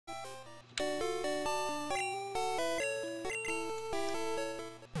Can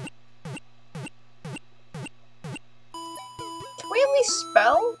we at least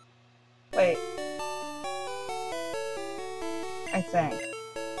spell? Wait. I think. I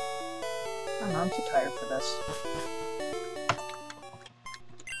don't know, I'm too tired for this.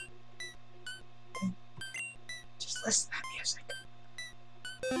 Just listen to that music.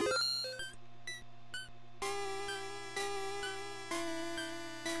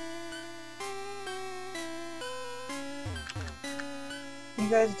 You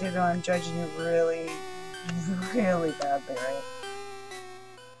guys do know I'm judging you really, really badly, right?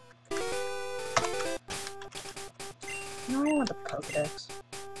 No, I want the Pokedex.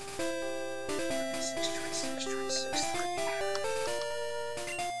 26, 26, 3.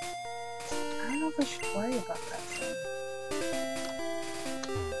 I don't know if I should worry about that thing.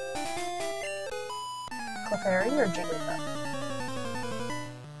 Clefairy or Jigglypuff?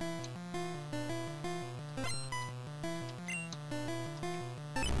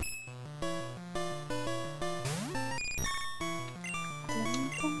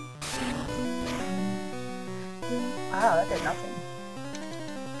 Wow, that did nothing.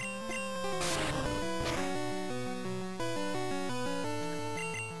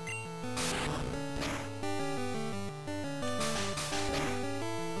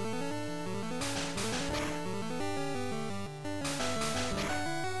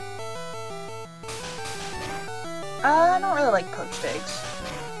 I don't really like poached eggs.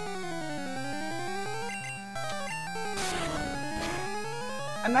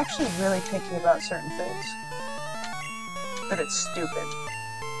 I'm actually really picky about certain foods. But it's stupid.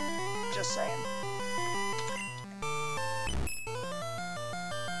 Just saying.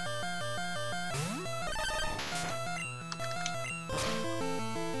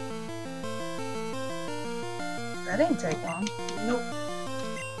 That didn't take long. Nope.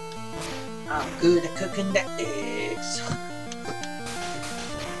 I'm good at cooking the eggs.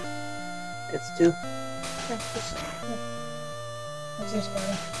 It's 2. Okay, What's this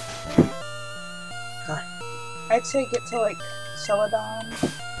guy? God. I'd say get to like Celadon,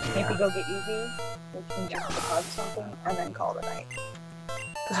 maybe go get Eevee, we can get on the pod something, and then call it a night.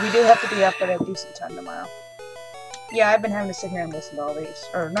 Because we do have to be up at a decent time tomorrow. Yeah, I've been having to sit here and listen to all these.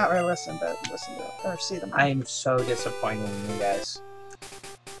 Or not really listen, but listen to or see them. I am so disappointed in you guys.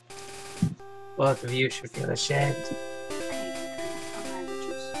 Both of you should feel ashamed.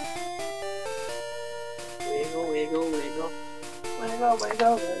 Wiggle, wiggle, wiggle. Wiggle,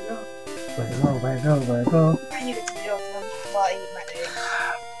 wiggle, wiggle. Wiggle, wiggle, wiggle. I needed to do them while I eat my eggs.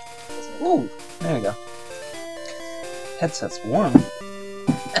 Ooh, there we go. Headset's warm.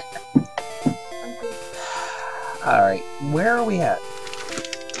 Alright, where are we at?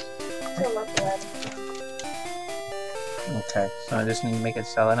 Okay, so I just need to make it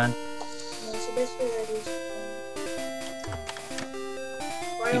Celadon.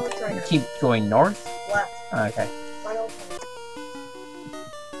 Keep going north? Left. Okay.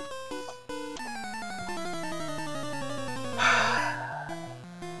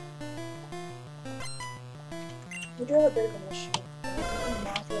 We do have a bit of an issue. I'm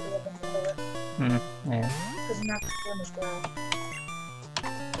not going to be able to handle it. Yeah. Because I'm not going to ground.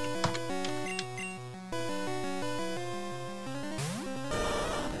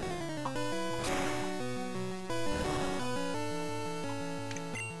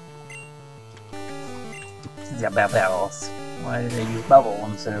 The bubbles. Why did they use bubble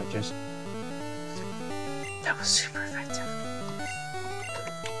instead of just... That was super effective.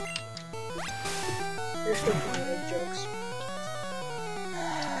 You're still playing egg jokes.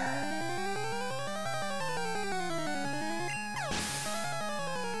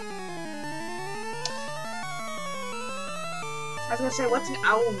 I was gonna say, what's an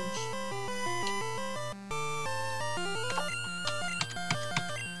ounge?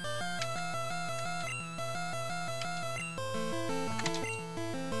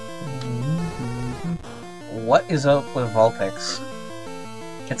 What is up with Vulpix?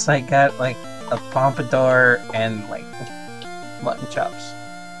 It's like got like a pompadour and like mutton chops.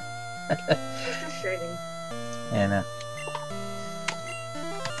 It's just shading. And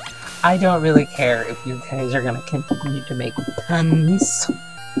I don't really care if you guys are gonna continue to make puns.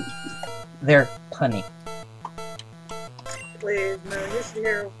 They're punny. Please, no, you should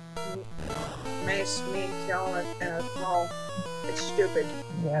hear Mace, me, kill it, and a call. It's stupid.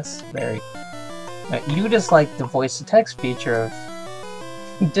 Yes, very. You just like the voice-to-text feature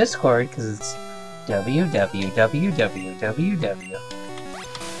of Discord because it's www.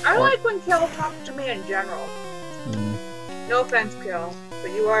 I like when Kill talks to me in general. No offense, Kill,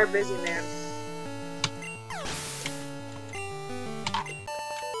 but you are a busy man.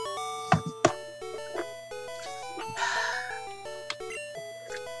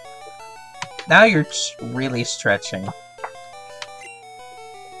 Now you're really stretching.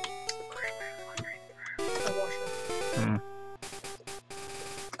 Hmm.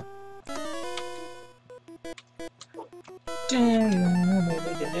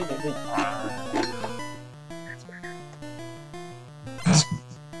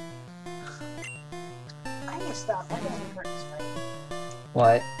 I need to stop. I'm gonna hurt this fight.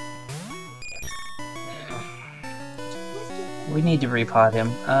 What? We need to repot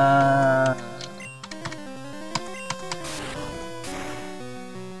him.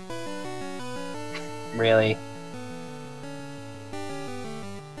 Really?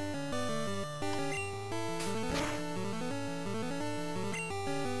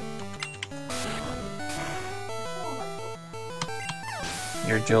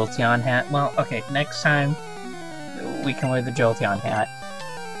 Your Jolteon hat? Well, okay, next time we can wear the Jolteon hat.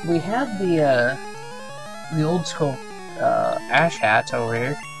 We have the old school Ash hat over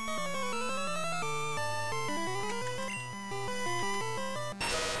here.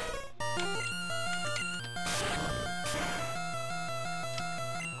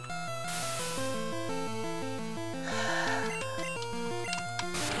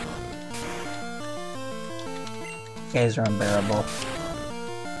 You guys are unbearable.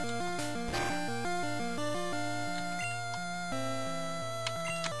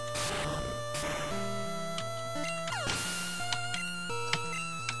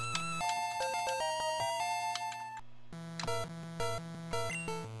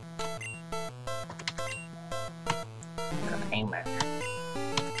 Amen.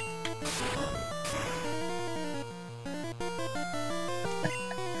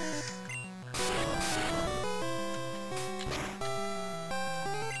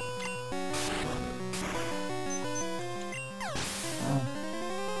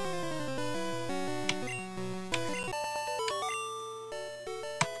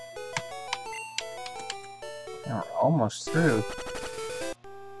 We're almost through.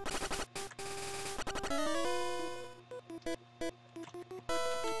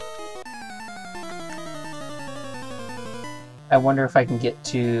 I wonder if I can get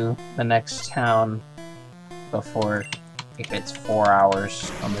to the next town before it hits 4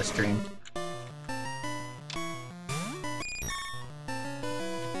 hours on the stream.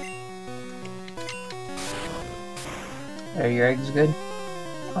 Are your eggs good?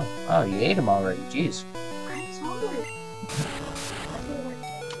 Oh, you ate them already. Jeez.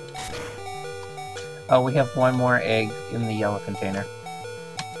 Oh, we have one more egg in the yellow container.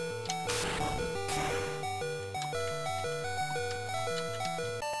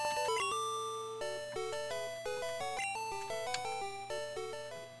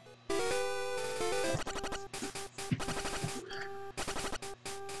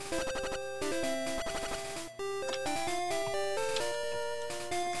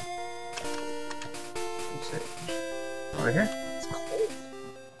 Over here? It's cold.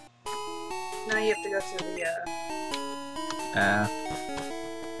 Now you have to go through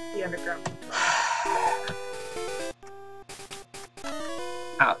the underground.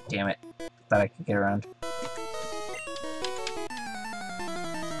 Oh, damn it. Thought I could get around.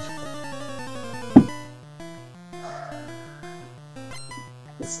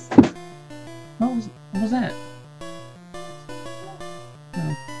 What was that?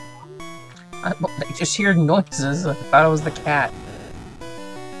 I just hear noises. I thought it was the cat.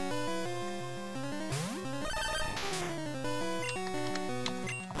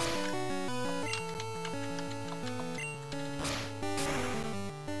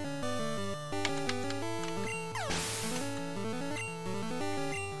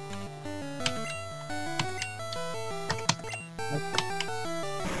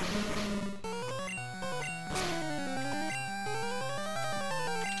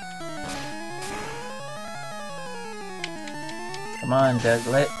 Come on,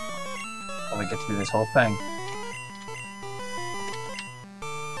 Douglet. Let me get through this whole thing.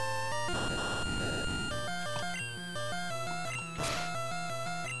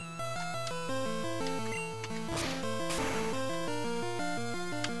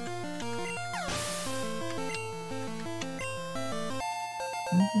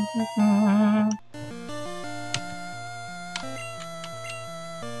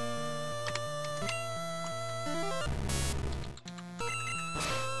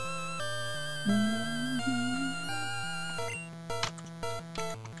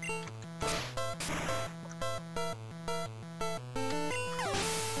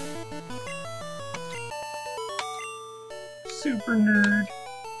 Super nerd.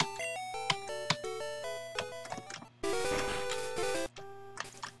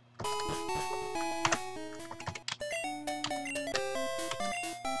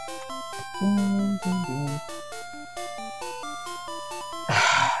 Dun, dun, dun.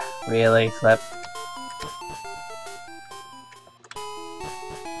 Really, Flip?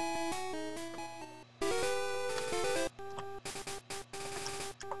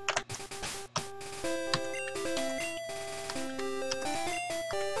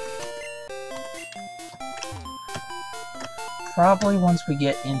 Probably once we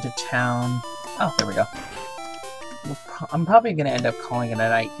get into town... Oh, there we go. I'm probably going to end up calling it a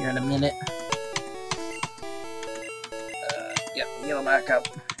night here in a minute. Yep, heal back up.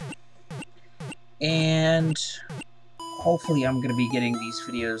 And hopefully I'm going to be getting these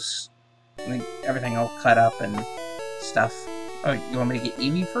videos, everything all cut up and stuff. Oh, you want me to get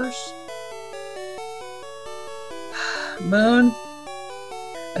Eevee first? Moon?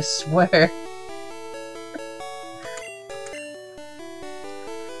 I swear.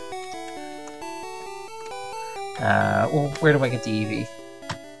 Well, where do I get the Eevee?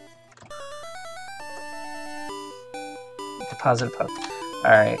 Deposit a poke.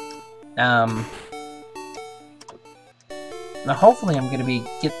 Alright. Now hopefully I'm gonna be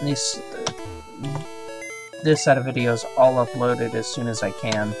getting this set of videos all uploaded as soon as I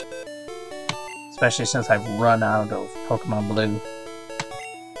can. Especially since I've run out of Pokemon Blue.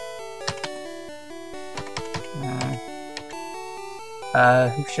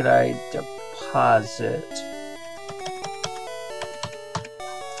 Who should I deposit?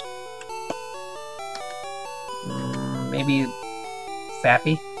 Maybe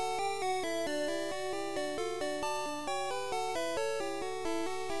Fappy?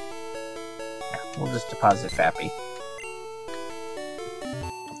 Yeah, we'll just deposit Fappy.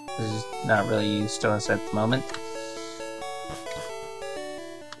 This is not really used to us at the moment.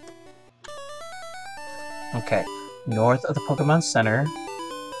 Okay, north of the Pokemon Center.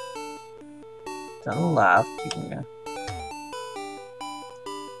 To the left, you can go.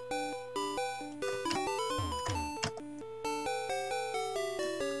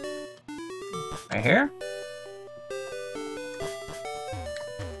 Right here?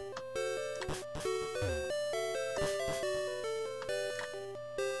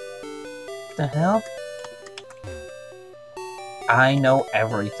 The hell? I know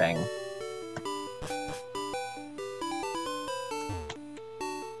everything.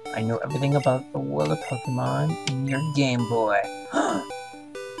 I know everything about the world of Pokemon in your Game Boy.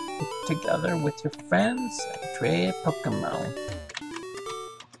 Get together with your friends and trade Pokemon.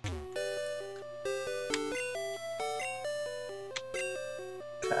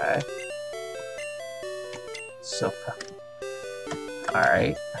 Okay. So fun.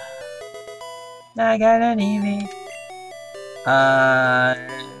 Alright. I got an Eevee.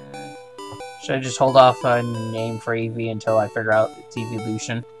 Should I just hold off a name for Eevee until I figure out its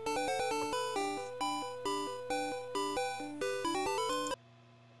evolution?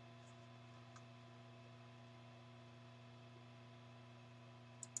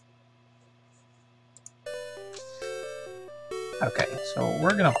 Okay, so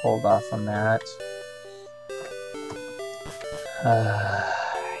we're gonna hold off on that.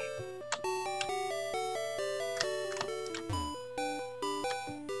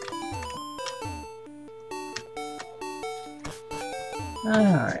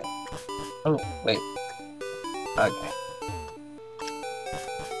 Alright. Oh, wait. Okay.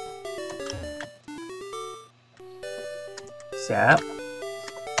 Zap.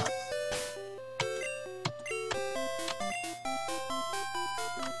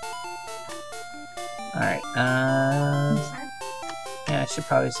 Alright, yeah, I should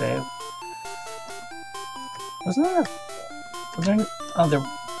probably save. Wasn't there was there oh, there...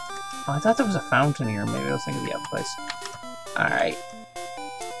 Oh, I thought there was a fountain here. Maybe I was thinking of the other place. Alright.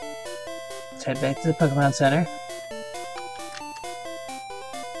 Let's head back to the Pokemon Center.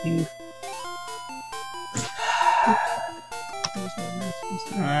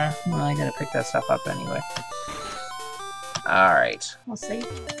 Well, I gotta pick that stuff up anyway. Alright. We'll see.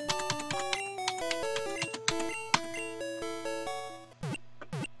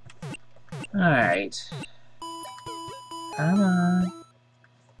 Alright. Come on.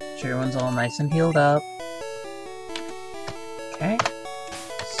 Sure, everyone's all nice and healed up. Okay.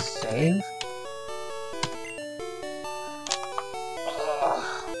 Save.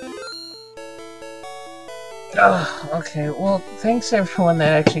 Oh, okay, well, thanks everyone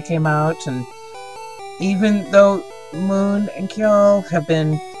that actually came out, and even though Moon and Kyo have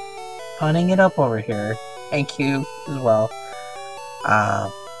been punning it up over here, thank you as well.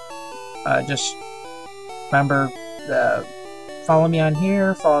 Just remember, follow me on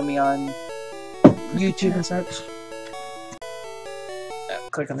here, follow me on YouTube and such.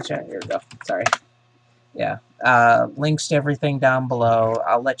 Click on the chat, here we go, sorry. Yeah. Links to everything down below.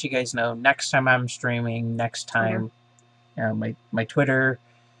 I'll let you guys know next time I'm streaming. Next time, my Twitter,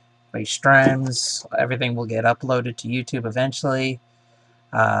 my streams, everything will get uploaded to YouTube eventually.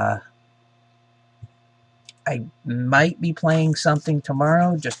 I might be playing something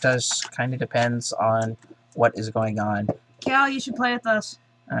tomorrow. Just does kind of depends on what is going on. Cal, you should play with us.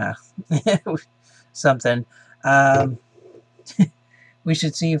 Something. We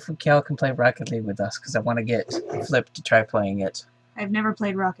should see if Cal can play Rocket League with us, because I want to get Flip to try playing it. I've never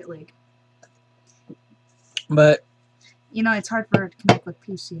played Rocket League. But you know, it's hard for it to connect with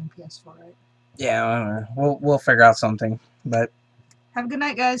PC and PS4, right? Yeah, we'll figure out something. But have a good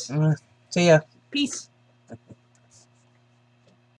night, guys. See ya. Peace.